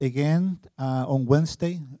again on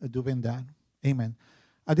Wednesday doing that. Amen.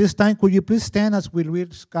 At this time, could you please stand as we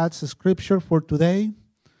read God's scripture for today?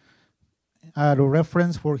 A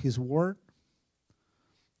reference for his word.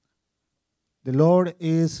 The Lord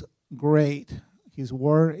is great. His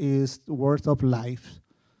word is the word of life.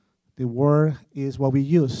 The word is what we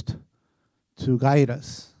used to guide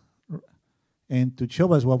us and to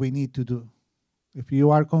show us what we need to do. If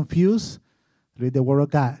you are confused, read the word of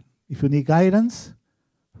God. If you need guidance,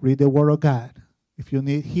 read the word of God. If you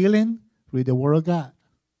need healing, read the word of God.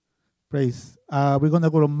 Praise. We're going to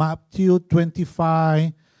go to Matthew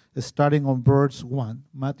 25, starting on verse 1.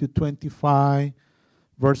 Matthew 25,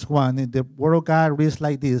 verse 1. And the word of God reads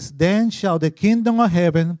like this. Then shall the kingdom of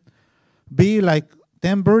heaven be like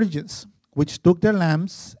 10 virgins, which took their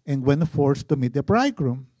lamps and went forth to meet the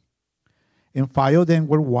bridegroom. And 5 of them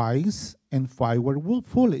were wise, and 5 were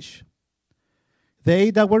foolish.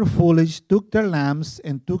 They that were foolish took their lamps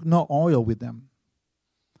and took no oil with them.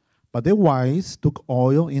 But the wise took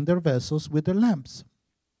oil in their vessels with their lamps.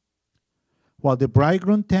 While the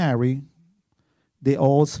bridegroom tarried, they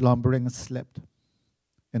all slumbered and slept.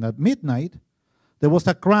 And at midnight there was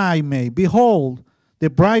a cry made, Behold, the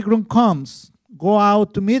bridegroom comes, go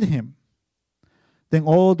out to meet him. Then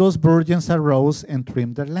all those virgins arose and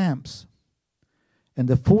trimmed their lamps. And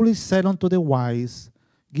the foolish said unto the wise,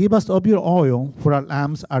 Give us of your oil, for our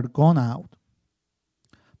lamps are gone out.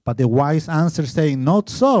 But the wise answered, saying, Not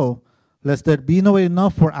so, lest there be no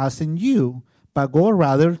enough for us and you, but go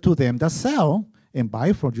rather to them that sell, and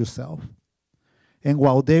buy for yourself. And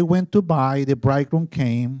while they went to buy, the bridegroom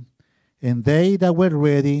came, and they that were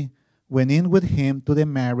ready went in with him to the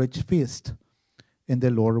marriage feast, and the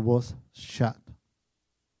door was shut.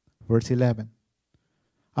 Verse 11.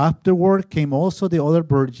 Afterward came also the other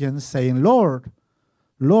virgins, saying, Lord,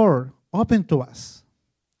 Lord, open to us.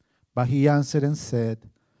 But he answered and said,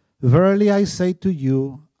 Verily I say to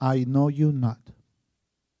you, I know you not.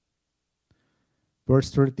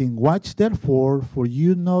 Verse 13, Watch therefore, for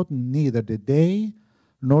you know neither the day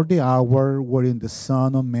nor the hour wherein the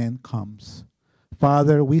Son of Man comes.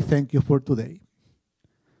 Father, we thank you for today.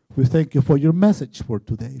 We thank you for your message for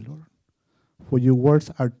today, Lord. For your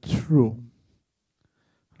words are true.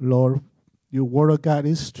 Lord, your word of God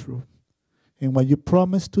is true. And what you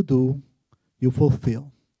promise to do, you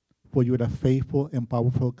fulfill. For you are a faithful and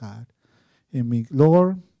powerful God. And me,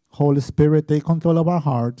 Lord, Holy Spirit, take control of our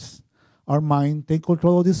hearts, our mind, take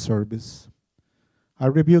control of this service. I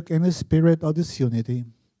rebuke any spirit of disunity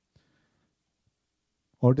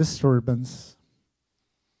or disturbance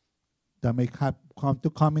that may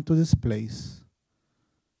come into this place.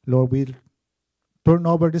 Lord, we turn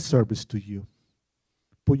over this service to you.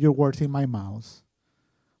 Put your words in my mouth.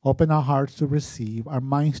 Open our hearts to receive, our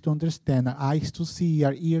minds to understand, our eyes to see,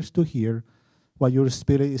 our ears to hear what your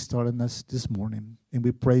Spirit is telling us this morning. And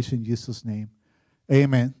we praise you in Jesus' name.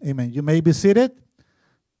 Amen. Amen. You may be seated.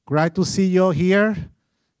 Glad to see you here.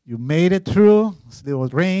 You made it through. There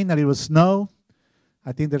was rain, a little snow.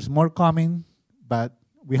 I think there's more coming, but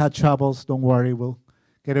we had troubles. Don't worry. We'll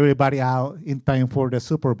get everybody out in time for the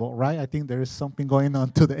Super Bowl, right? I think there is something going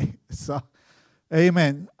on today. So,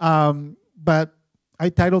 amen. But I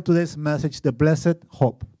titled today's message, The Blessed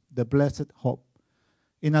Hope. The Blessed Hope.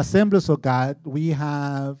 In Assemblies of God, we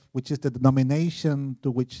have, which is the denomination to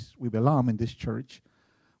which we belong in this church,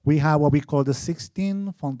 we have what we call the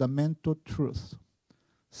 16 fundamental truths.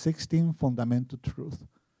 16 fundamental truths.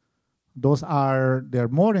 Those are, there are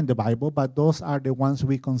more in the Bible, but those are the ones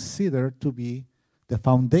we consider to be the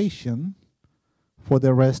foundation for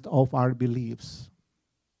the rest of our beliefs.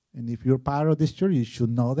 And if you're part of this church, you should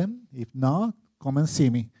know them. If not, come and see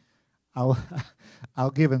me.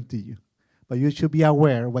 I'll give them to you. But you should be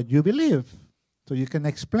aware what you believe so you can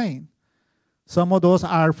explain. Some of those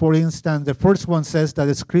are, for instance, the first one says that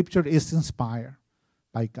the scripture is inspired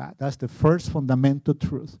by God. That's the first fundamental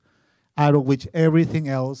truth out of which everything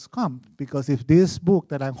else comes. Because if this book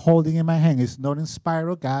that I'm holding in my hand is not inspired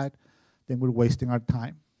of God, then we're wasting our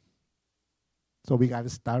time. So we got to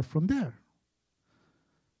start from there.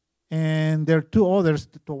 And there are two others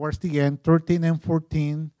towards the end, 13 and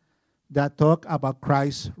 14, that talk about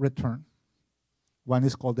Christ's return. One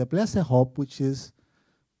is called the Blessed Hope, which is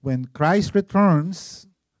when Christ returns,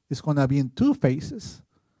 it's going to be in two phases.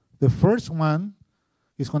 The first one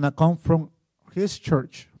is going to come from his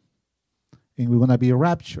church, and we're going to be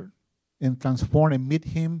raptured and transformed and meet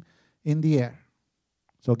him in the air.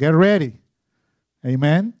 So get ready.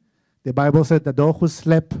 Amen. The Bible said that those who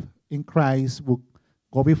slept in Christ will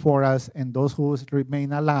go before us, and those who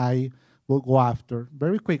remain alive will go after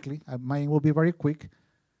very quickly. Mine will be very quick,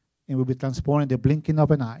 and will be transformed in the blinking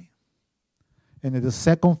of an eye. And then the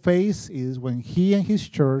second phase is when he and his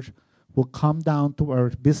church will come down to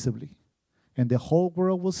earth visibly, and the whole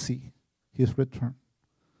world will see his return.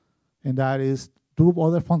 And that is two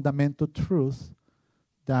other fundamental truths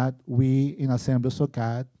that we in Assemblies of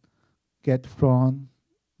God get from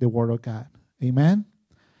the Word of God. Amen?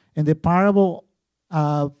 And the parable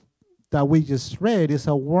that we just read is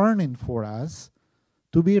a warning for us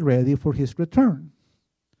to be ready for his return.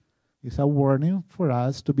 It's a warning for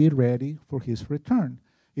us to be ready for his return.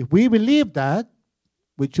 If we believe that,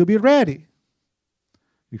 we should be ready.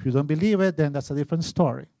 If you don't believe it, then that's a different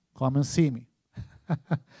story. Come and see me.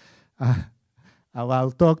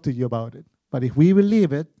 I'll talk to you about it. But if we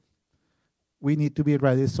believe it, we need to be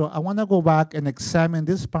ready. So I want to go back and examine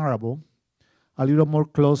this parable a little more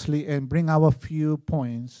closely and bring out a few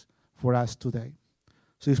points for us today.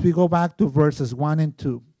 So if we go back to verses 1 and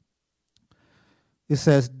 2, it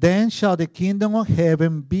says, "Then shall the kingdom of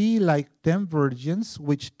heaven be like 10 virgins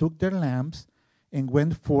which took their lamps and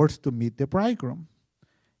went forth to meet the bridegroom.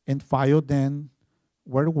 And 5 of them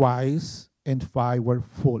were wise, and 5 were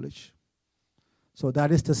foolish." So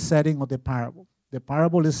that is the setting of the parable. The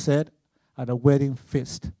parable is set at a wedding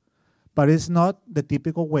feast. But it's not the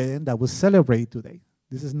typical wedding that we celebrate today.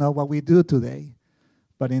 This is not what we do today.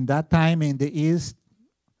 But in that time in the East,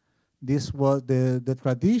 this was the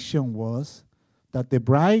tradition was that the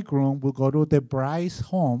bridegroom will go to the bride's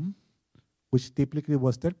home, which typically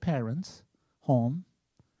was their parents' home,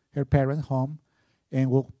 her parents' home,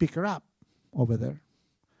 and will pick her up over there.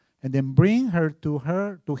 And then bring her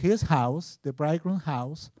to his house, the bridegroom's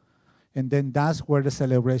house, and then that's where the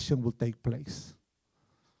celebration will take place.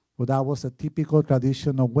 Well, that was a typical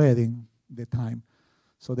traditional wedding at the time.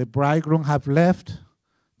 So the bridegroom have left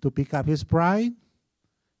to pick up his bride,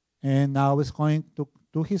 and now is going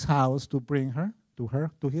to his house to bring her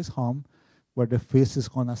to his home, where the feast is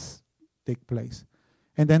going to take place.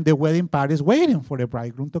 And then the wedding party is waiting for the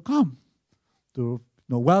bridegroom to come to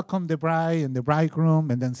welcome the bride and the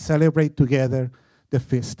bridegroom, and then celebrate together the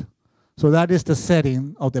feast. So that is the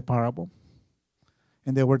setting of the parable.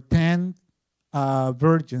 And there were 10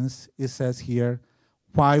 virgins, it says here.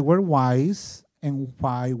 5 were wise and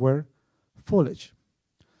 5 were foolish.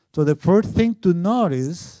 So the first thing to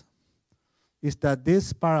notice is that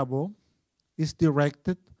this parable is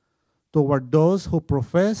directed toward those who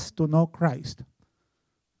profess to know Christ.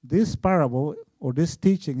 This parable or this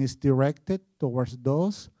teaching is directed towards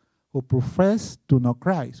those who profess to know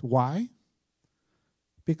Christ. Why?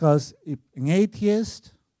 Because if an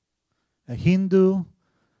atheist, a Hindu,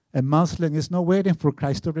 a Muslim is not waiting for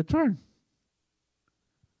Christ to return.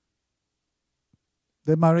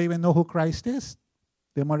 They might even know who Christ is.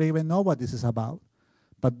 They might even know what this is about.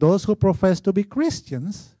 But those who profess to be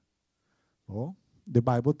Christians, well, the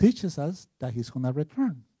Bible teaches us that he's going to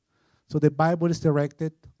return. So the Bible is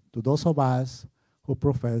directed to those of us who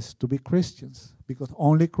profess to be Christians, because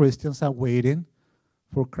only Christians are waiting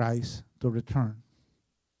for Christ to return.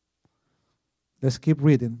 Let's keep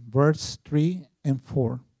reading. Verse 3 and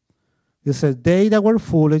 4. It says, "They that were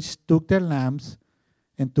foolish took their lamps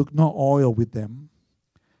and took no oil with them.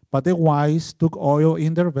 But the wise took oil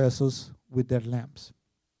in their vessels with their lamps."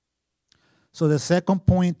 So the second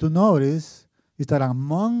point to notice is that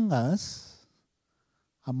among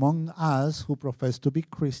us who profess to be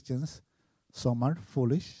Christians, some are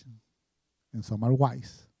foolish and some are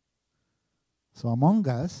wise. So among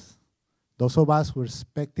us, those of us who are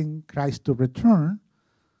expecting Christ to return,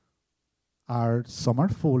 some are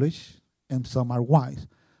foolish and some are wise.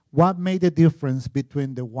 What made the difference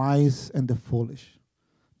between the wise and the foolish?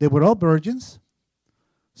 They were all virgins,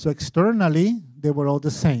 so externally they were all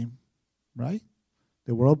the same, right?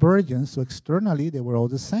 They were all virgins, so externally they were all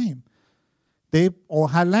the same. They all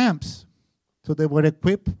had lamps, so they were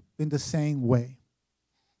equipped in the same way.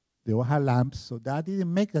 They all had lamps, so that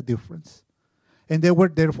didn't make a difference. And they were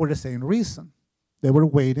there for the same reason. They were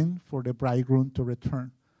waiting for the bridegroom to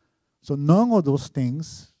return. So none of those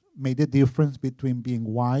things made a difference between being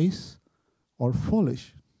wise or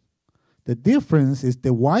foolish. The difference is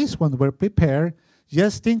the wise ones were prepared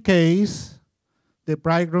just in case the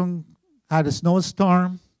bridegroom had a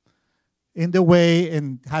snowstorm in the way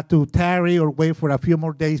and had to tarry or wait for a few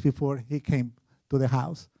more days before he came to the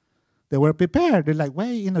house. They were prepared. They're like,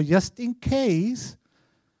 wait, just in case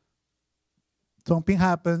something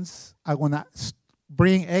happens, I'm going to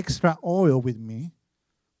bring extra oil with me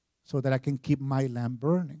so that I can keep my lamp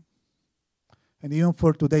burning. And even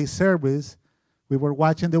for today's service, we were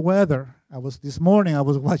watching the weather. This morning I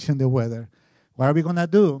was watching the weather. What are we going to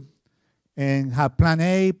do? And have plan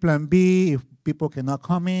A, plan B, if people cannot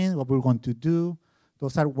come in, what we're going to do.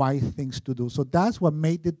 Those are wise things to do. So that's what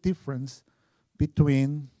made the difference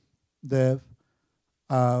between the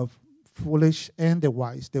foolish and the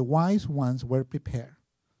wise. The wise ones were prepared.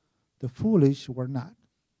 The foolish were not.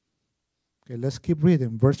 Okay, let's keep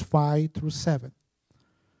reading. Verse 5 through 7.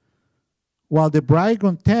 While the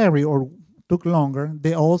bridegroom tarried or took longer,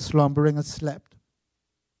 they all slumbered and slept.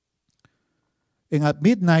 And at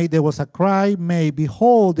midnight there was a cry made,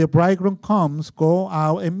 Behold, the bridegroom comes, go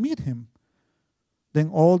out and meet him. Then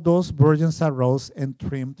all those virgins arose and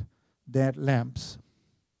trimmed their lamps.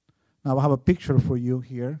 Now I have a picture for you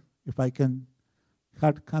here, if I can,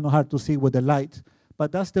 kind of hard to see with the light.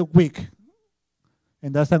 But that's the wick,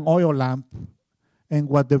 and that's an oil lamp. And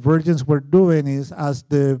what the virgins were doing is, as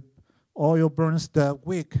the oil burns the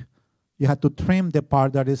wick, you have to trim the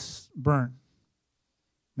part that is burned.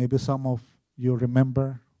 Maybe some of you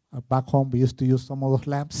remember back home we used to use some of those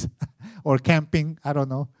lamps, or camping, I don't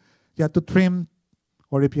know. You have to trim,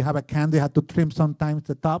 or if you have a candle, you have to trim sometimes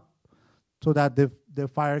the top so that the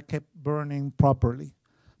fire kept burning properly.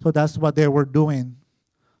 So that's what they were doing.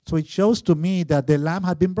 So it shows to me that the lamp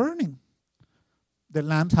had been burning. The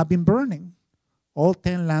lamps have been burning. All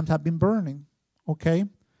 10 lamps have been burning, okay?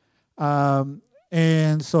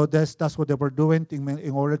 And so that's what they were doing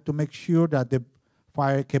in order to make sure that the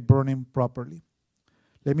fire kept burning properly.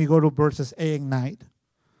 Let me go to verses 8 and 9.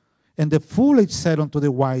 And the foolish said unto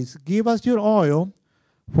the wise, Give us your oil,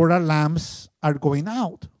 for our lamps are going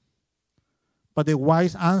out. But the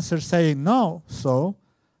wise answered, saying, No, so,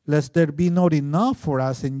 lest there be not enough for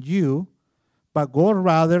us and you, but go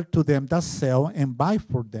rather to them that sell and buy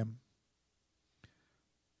for them.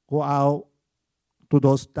 Go out to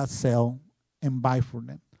those that sell and buy for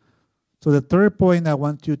them. So the third point I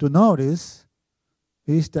want you to notice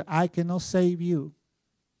is that I cannot save you.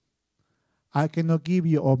 I cannot give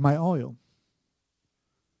you all my oil.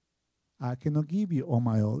 I cannot give you all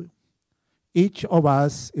my oil. Each of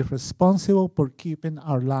us is responsible for keeping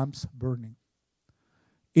our lamps burning.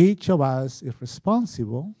 Each of us is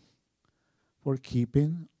responsible for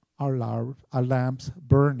keeping our lamps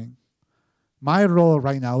burning. My role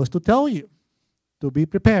right now is to tell you to be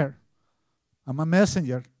prepared. I'm a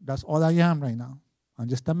messenger. That's all I am right now. I'm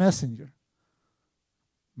just a messenger.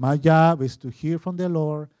 My job is to hear from the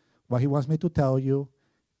Lord what He wants me to tell you,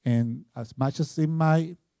 and as much as in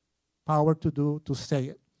my power to do, to say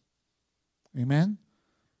it. Amen?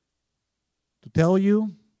 To tell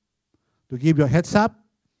you, to give you a heads up,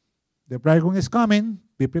 the bridegroom is coming,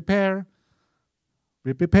 be prepared.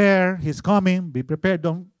 Be prepared, He's coming, be prepared.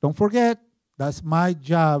 Don't forget, that's my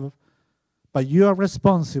job. But you are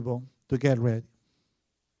responsible to get ready.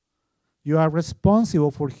 You are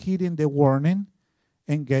responsible for heeding the warning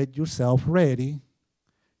and get yourself ready.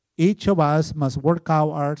 Each of us must work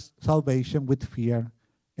out our salvation with fear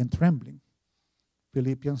and trembling.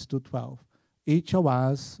 Philippians 2:12. Each of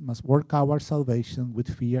us must work out our salvation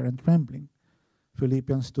with fear and trembling.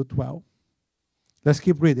 Philippians 2:12. Let's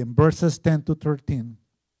keep reading. Verses 10 to 13.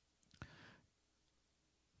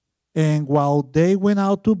 And while they went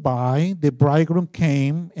out to buy, the bridegroom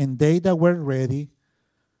came, and they that were ready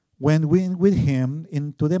went in with him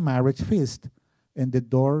into the marriage feast, and the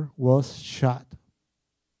door was shut.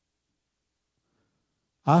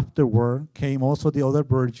 Afterward came also the other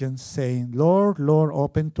virgins, saying, Lord, Lord,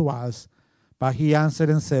 open to us. But he answered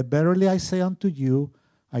and said, Verily I say unto you,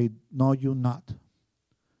 I know you not.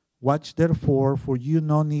 Watch therefore, for you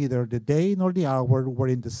know neither the day nor the hour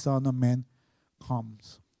wherein the Son of Man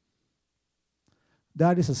comes.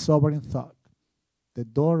 That is a sobering thought. The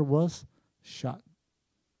door was shut.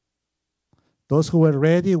 Those who were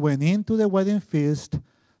ready went into the wedding feast.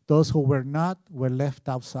 Those who were not were left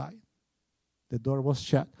outside. The door was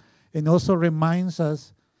shut. And also reminds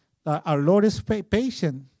us that our Lord is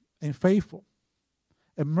patient and faithful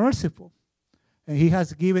and merciful. And He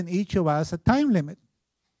has given each of us a time limit.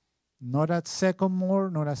 Not a second more,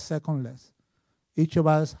 not a second less. Each of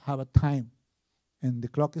us have a time. And the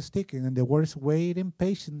clock is ticking, and the Word is waiting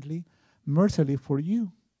patiently, mercifully for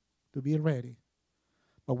you to be ready.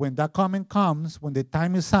 But when that coming comes, when the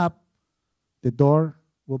time is up, the door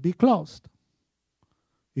will be closed.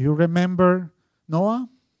 If you remember Noah,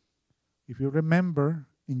 if you remember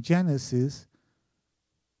in Genesis,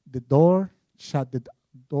 the Lord shut the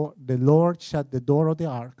door of the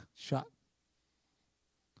ark shut.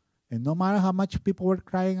 And no matter how much people were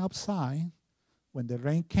crying outside, when the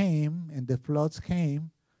rain came and the floods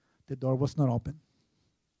came, the door was not open.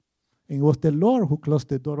 And it was the Lord who closed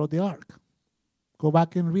the door of the ark. Go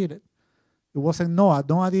back and read it. It wasn't Noah.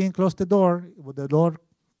 Noah didn't close the door. The Lord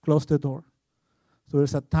closed the door. So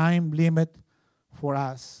there's a time limit for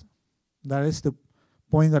us. That is the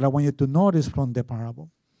point that I want you to notice from the parable.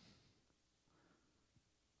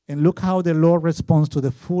 And look how the Lord responds to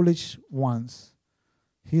the foolish ones.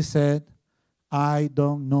 He said, I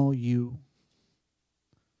don't know you.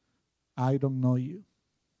 I don't know you.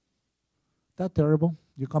 That terrible?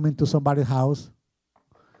 You come into somebody's house.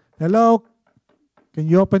 Hello? Can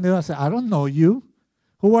you open the door and say, I don't know you.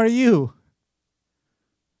 Who are you?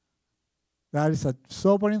 That is a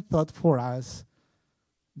sobering thought for us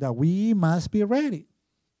that we must be ready.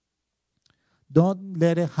 Don't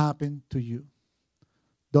let it happen to you.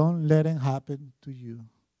 Don't let it happen to you.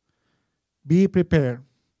 Be prepared.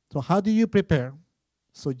 So how do you prepare?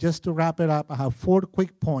 So just to wrap it up, I have 4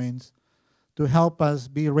 quick points to help us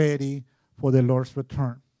be ready for the Lord's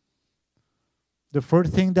return. The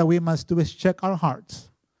first thing that we must do is check our hearts.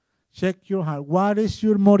 Check your heart. What is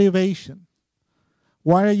your motivation?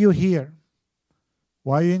 Why are you here?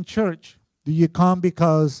 Why are you in church? Do you come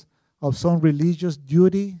because of some religious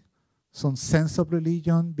duty, some sense of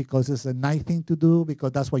religion, because it's a nice thing to do,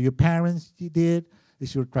 because that's what your parents did,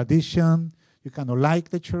 it's your tradition, you kind of like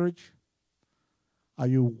the church? Are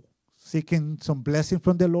you seeking some blessing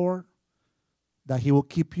from the Lord, that he will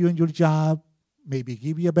keep you in your job, maybe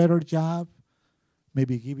give you a better job,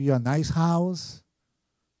 maybe give you a nice house,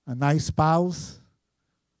 a nice spouse?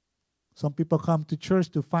 Some people come to church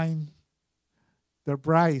to find their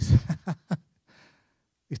brides.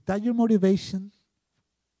 Is that your motivation?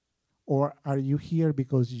 Or are you here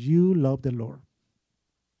because you love the Lord?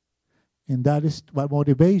 And that is what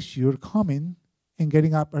motivates you coming and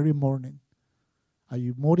getting up every morning. Are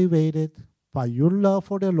you motivated by your love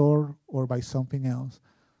for the Lord or by something else?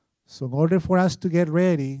 So in order for us to get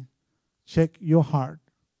ready, check your heart.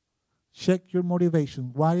 Check your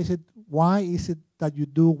motivation. Why is it that you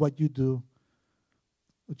do what you do?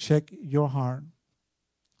 Check your heart.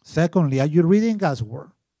 Secondly, are you reading God's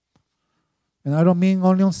word? And I don't mean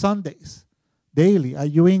only on Sundays. Daily. Are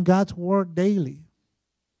you in God's word daily?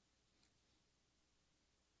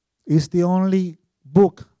 It's the only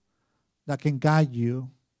book that can guide you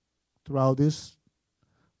throughout these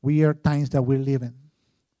weird times that we live in.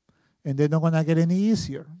 And they're not going to get any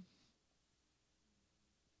easier.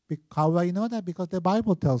 How do I know that? Because the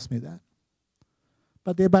Bible tells me that.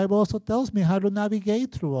 But the Bible also tells me how to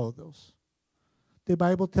navigate through all those. The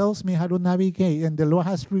Bible tells me how to navigate, and the Lord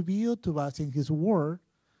has revealed to us in his word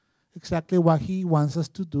exactly what he wants us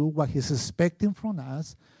to do, what he's expecting from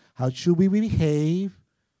us, how should we behave,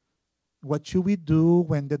 what should we do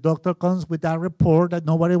when the doctor comes with that report that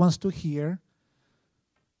nobody wants to hear.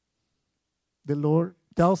 The Lord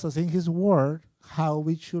tells us in his word how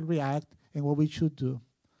we should react and what we should do.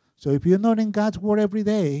 So if you're not in God's word every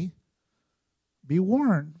day, be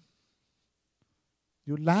warned.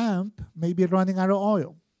 Your lamp may be running out of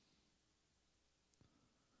oil.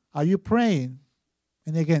 Are you praying?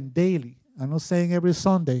 And again, daily. I'm not saying every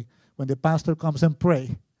Sunday when the pastor comes and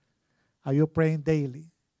pray. Are you praying daily?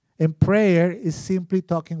 And prayer is simply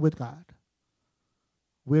talking with God.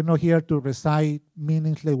 We're not here to recite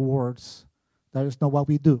meaningless words. That is not what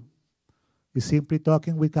we do. We're simply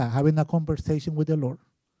talking with God, having a conversation with the Lord.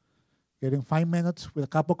 Getting 5 minutes with a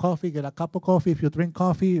cup of coffee, get a cup of coffee if you drink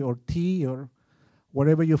coffee or tea or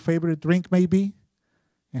whatever your favorite drink may be,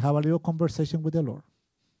 and have a little conversation with the Lord.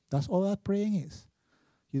 That's all that praying is.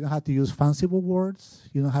 You don't have to use fanciful words.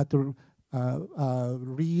 You don't have to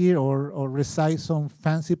read or recite some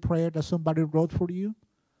fancy prayer that somebody wrote for you.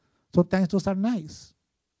 Sometimes those are nice,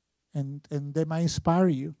 and they might inspire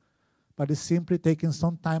you, but it's simply taking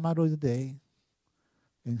some time out of the day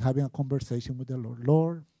and having a conversation with the Lord.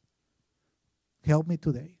 Lord, help me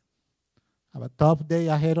today. I have a tough day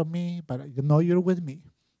ahead of me, but I know you're with me.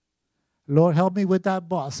 Lord, help me with that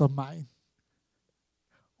boss of mine,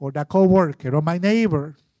 or that coworker, or my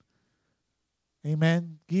neighbor.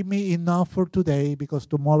 Amen. Give me enough for today, because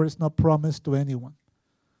tomorrow is not promised to anyone.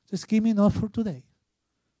 Just give me enough for today.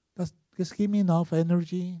 Just give me enough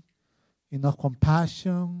energy, enough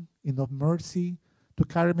compassion, enough mercy to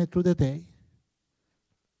carry me through the day.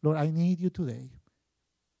 Lord, I need you today.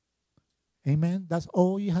 Amen. That's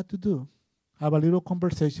all you have to do. Have a little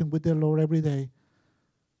conversation with the Lord every day.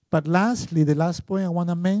 But lastly, the last point I want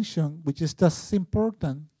to mention, which is just as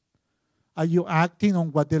important, are you acting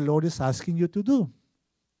on what the Lord is asking you to do?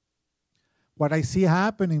 What I see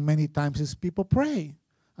happening many times is people pray.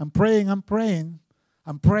 I'm praying,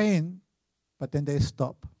 but then they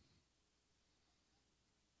stop.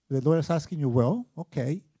 The Lord is asking you, well,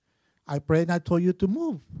 okay, I prayed and I told you to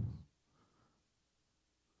move.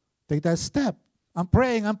 Take that step. I'm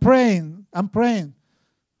praying.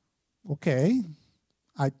 Okay,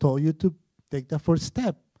 I told you to take the first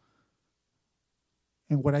step.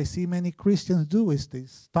 And what I see many Christians do is they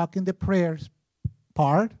stuck in the prayers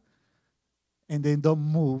part, and then don't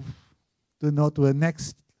move to the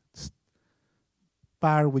next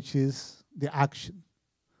part, which is the action.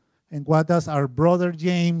 And what does our brother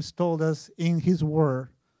James told us in his word?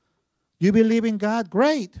 You believe in God?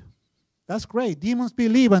 Great. That's great. Demons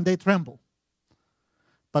believe and they tremble.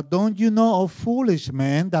 But don't you know, O foolish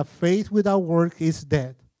man, that faith without work is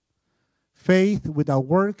dead? Faith without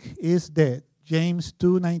work is dead. James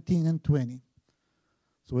 2:19 and 20.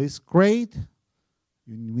 So it's great.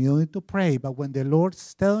 You need to pray. But when the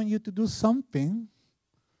Lord's telling you to do something,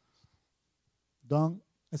 don't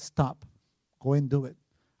stop. Go and do it.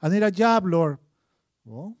 I need a job, Lord.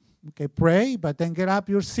 Well, okay, pray, but then get up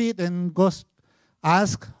your seat and go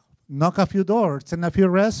ask, knock a few doors, send a few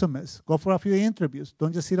resumes, go for a few interviews.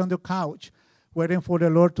 Don't just sit on the couch waiting for the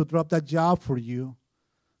Lord to drop that job for you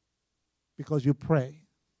because you pray.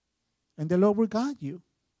 And the Lord will guide you.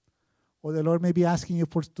 Or the Lord may be asking you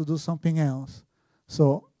to do something else.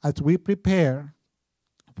 So as we prepare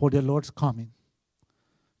for the Lord's coming,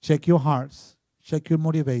 check your hearts, check your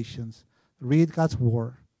motivations, read God's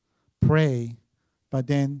word, pray, but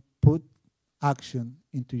then put action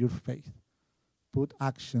into your faith. Put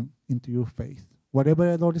action into your faith. Whatever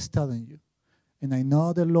the Lord is telling you. And I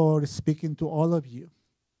know the Lord is speaking to all of you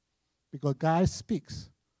because God speaks.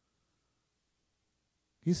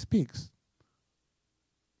 He speaks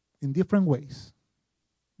in different ways,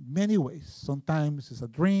 many ways. Sometimes it's a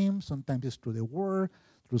dream, sometimes it's through the word,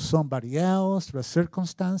 through somebody else, through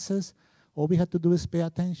circumstances. All we have to do is pay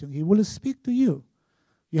attention. He will speak to you.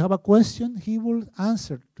 You have a question, He will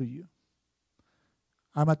answer to you.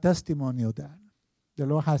 I'm a testimony of that. The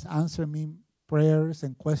Lord has answered me prayers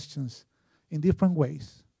and questions in different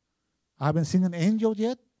ways. I haven't seen an angel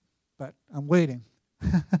yet, but I'm waiting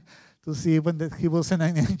to see when He will send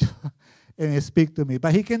an angel and speak to me.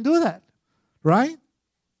 But He can do that, right?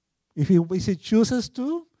 If He chooses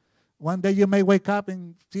to, one day you may wake up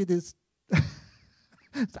and see this.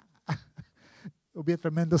 It will be a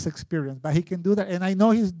tremendous experience. But He can do that. And I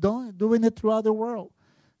know He's doing it throughout the world.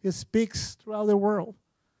 He speaks throughout the world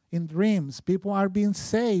in dreams. People are being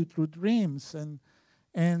saved through dreams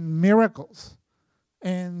and miracles.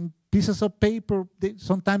 And pieces of paper,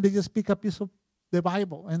 sometimes they just pick a piece of the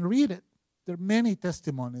Bible and read it. There are many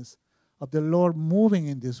testimonies of the Lord moving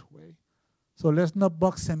in this way. So let's not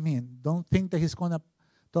box Him in. Don't think that He's going to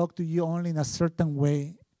talk to you only in a certain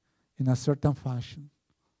way, in a certain fashion.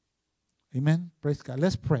 Amen? Praise God.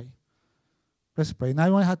 Let's pray. Let's pray. Now I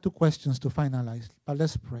only have 2 questions to finalize, but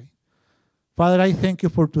let's pray. Father, I thank You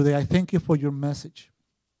for today. I thank You for Your message.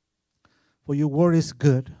 For Your word is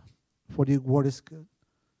good. For Your word is good.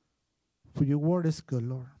 For Your word is good,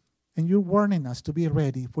 Lord. And You're warning us to be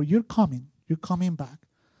ready for You're coming. You're coming back.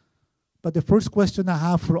 But the first question I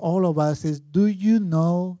have for all of us is, do you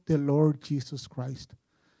know the Lord Jesus Christ?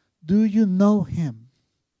 Do you know Him?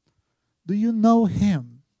 Do you know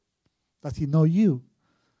Him? Does He know you?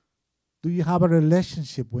 Do you have a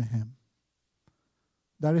relationship with Him?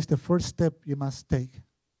 That is the first step you must take.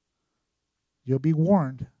 You'll be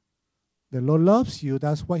warned. The Lord loves you.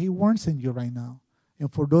 That's why He warns in you right now.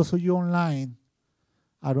 And for those of you online,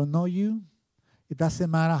 I don't know you. It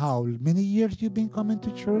doesn't matter how many years you've been coming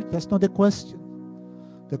to church. That's not the question.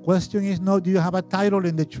 The question is not, do you have a title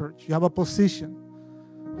in the church? You have a position.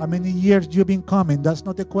 How many years you've been coming? That's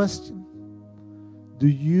not the question. Do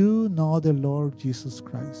you know the Lord Jesus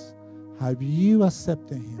Christ? Have you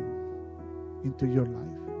accepted Him into your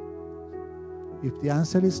life? If the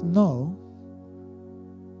answer is no,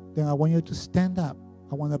 then I want you to stand up.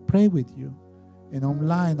 I want to pray with you. And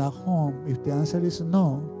online, at home, if the answer is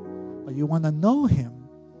no, but you want to know Him,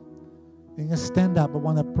 then just stand up. I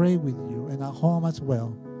want to pray with you. And at home as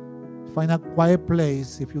well. Find a quiet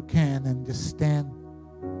place if you can and just stand.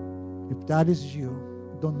 If that is you,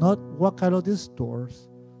 do not walk out of these doors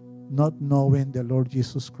not knowing the Lord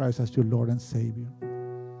Jesus Christ as your Lord and Savior.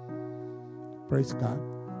 Praise God.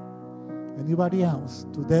 Anybody else?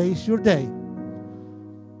 Today is your day.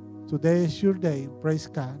 Today is your day. Praise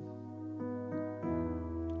God.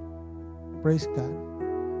 Praise God.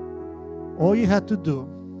 All you have to do,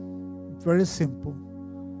 very simple,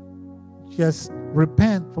 just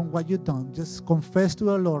repent from what you've done. Just confess to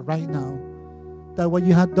the Lord right now that what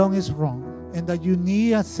you have done is wrong and that you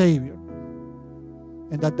need a Savior.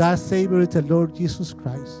 And that Savior is the Lord Jesus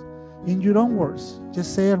Christ. In your own words,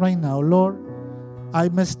 just say it right now. Lord, I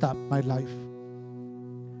messed up my life.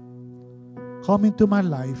 Come into my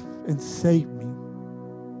life and save me.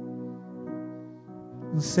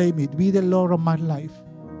 And save me. Be the Lord of my life.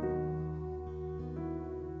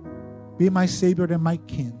 Be my Savior and my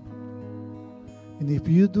King. And if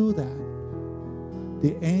you do that,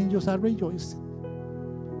 the angels are rejoicing.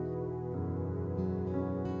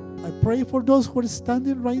 I pray for those who are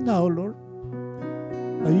standing right now, Lord,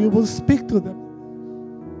 that you will speak to them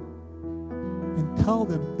and tell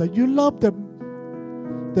them that you love them.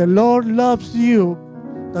 The Lord loves you.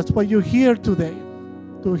 That's why you're here today,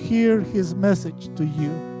 to hear His message to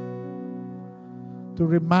you, to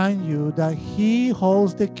remind you that He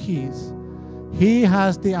holds the keys. He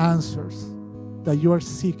has the answers that you are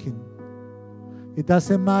seeking. It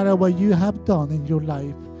doesn't matter what you have done in your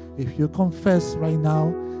life. If you confess right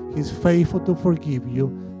now, He's faithful to forgive you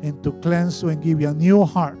and to cleanse you and give you a new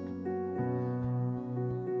heart.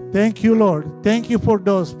 Thank you, Lord. Thank you for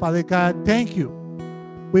those, Father God. Thank you.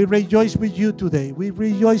 We rejoice with you today. We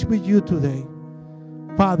rejoice with you today.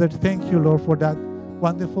 Father, thank you, Lord, for that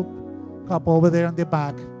wonderful couple over there in the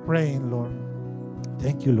back praying, Lord.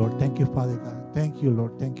 Thank you, Lord. Thank you, Father God. Thank you,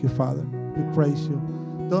 Lord. Thank you, Father. We praise you.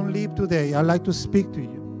 Don't leave today. I'd like to speak to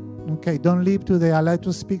you. Okay, don't leave today. I'd like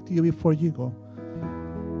to speak to you before you go.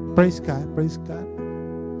 Praise God. Praise God.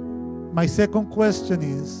 My second question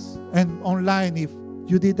is, and online, if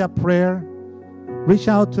you did that prayer, reach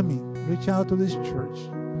out to me. Reach out to this church.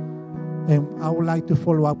 And I would like to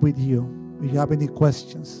follow up with you if you have any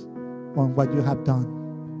questions on what you have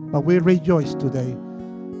done. But we rejoice today.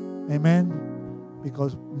 Amen.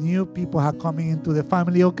 Because new people are coming into the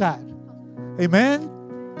family of God. Amen.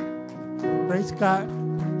 Praise God.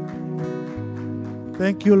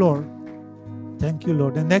 Thank you, Lord. Thank you,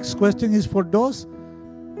 Lord. The next question is for those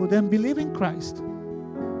who then believe in Christ.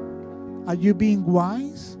 Are you being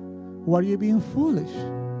wise or are you being foolish?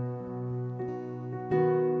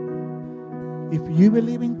 If you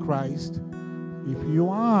believe in Christ, if you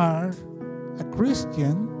are a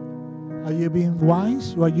Christian, are you being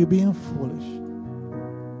wise or are you being foolish?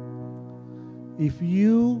 If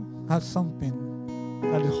you have something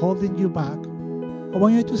that is holding you back, I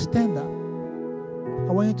want you to stand up.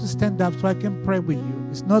 I want you to stand up so I can pray with you.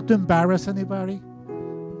 It's not to embarrass anybody.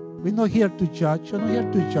 We're not here to judge. We're not here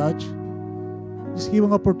to judge. Just give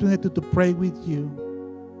an opportunity to pray with you.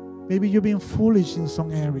 Maybe you're being foolish in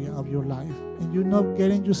some area of your life and you're not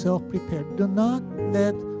getting yourself prepared. Do not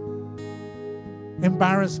let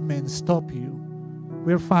embarrassment stop you.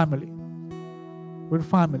 We're family. We're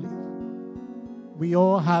family. We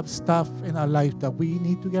all have stuff in our life that we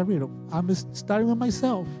need to get rid of. I'm starting with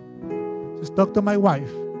myself. Just talk to my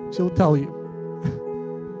wife. She'll tell you.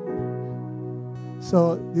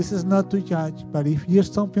 So this is not to judge, but if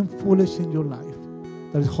there's something foolish in your life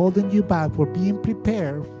that is holding you back for being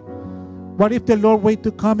prepared, what if the Lord wait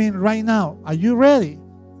to come in right now? Are you ready?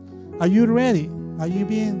 Are you ready? Are you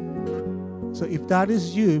being... So if that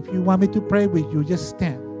is you, if you want me to pray with you, just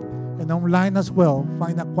stand. And online as well,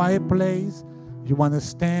 find a quiet place. If you want to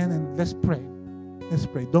stand and let's pray. Let's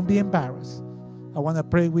pray. Don't be embarrassed. I want to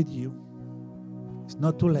pray with you. It's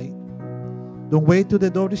not too late. Don't wait till the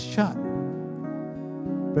door is shut.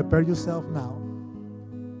 Prepare yourself now.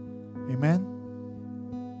 Amen.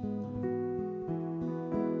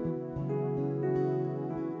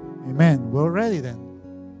 Amen. We're ready then.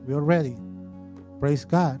 We're ready. Praise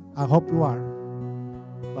God. I hope you are.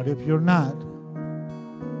 But if you're not,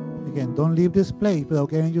 again, don't leave this place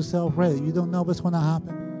without getting yourself ready. You don't know what's going to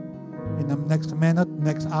happen in the next minute,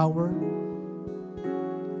 next hour.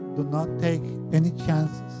 Do not take any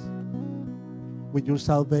chances with your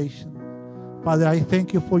salvation. Father, I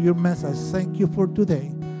thank you for your message. Thank you for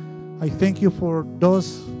today. I thank you for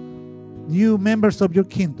those new members of your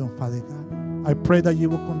kingdom, Father God. I pray that you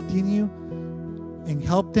will continue and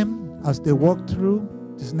help them as they walk through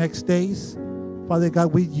these next days, Father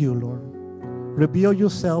God, with you, Lord. Reveal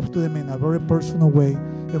yourself to them in a very personal way.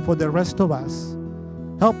 And for the rest of us,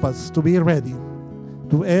 help us to be ready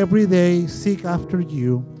to every day seek after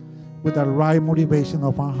you with the right motivation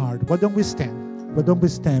of our heart. Why don't we stand? Why don't we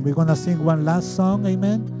stand? We're going to sing one last song,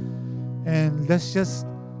 amen? And let's just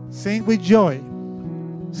sing with joy.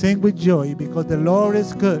 Sing with joy because the Lord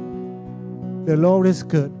is good. The Lord is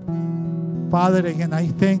good. Father, again, I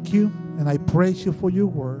thank you and I praise you for your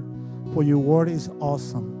word. For your word is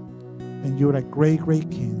awesome. And you're a great,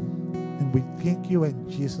 great King. And we thank you in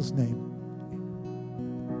Jesus' name.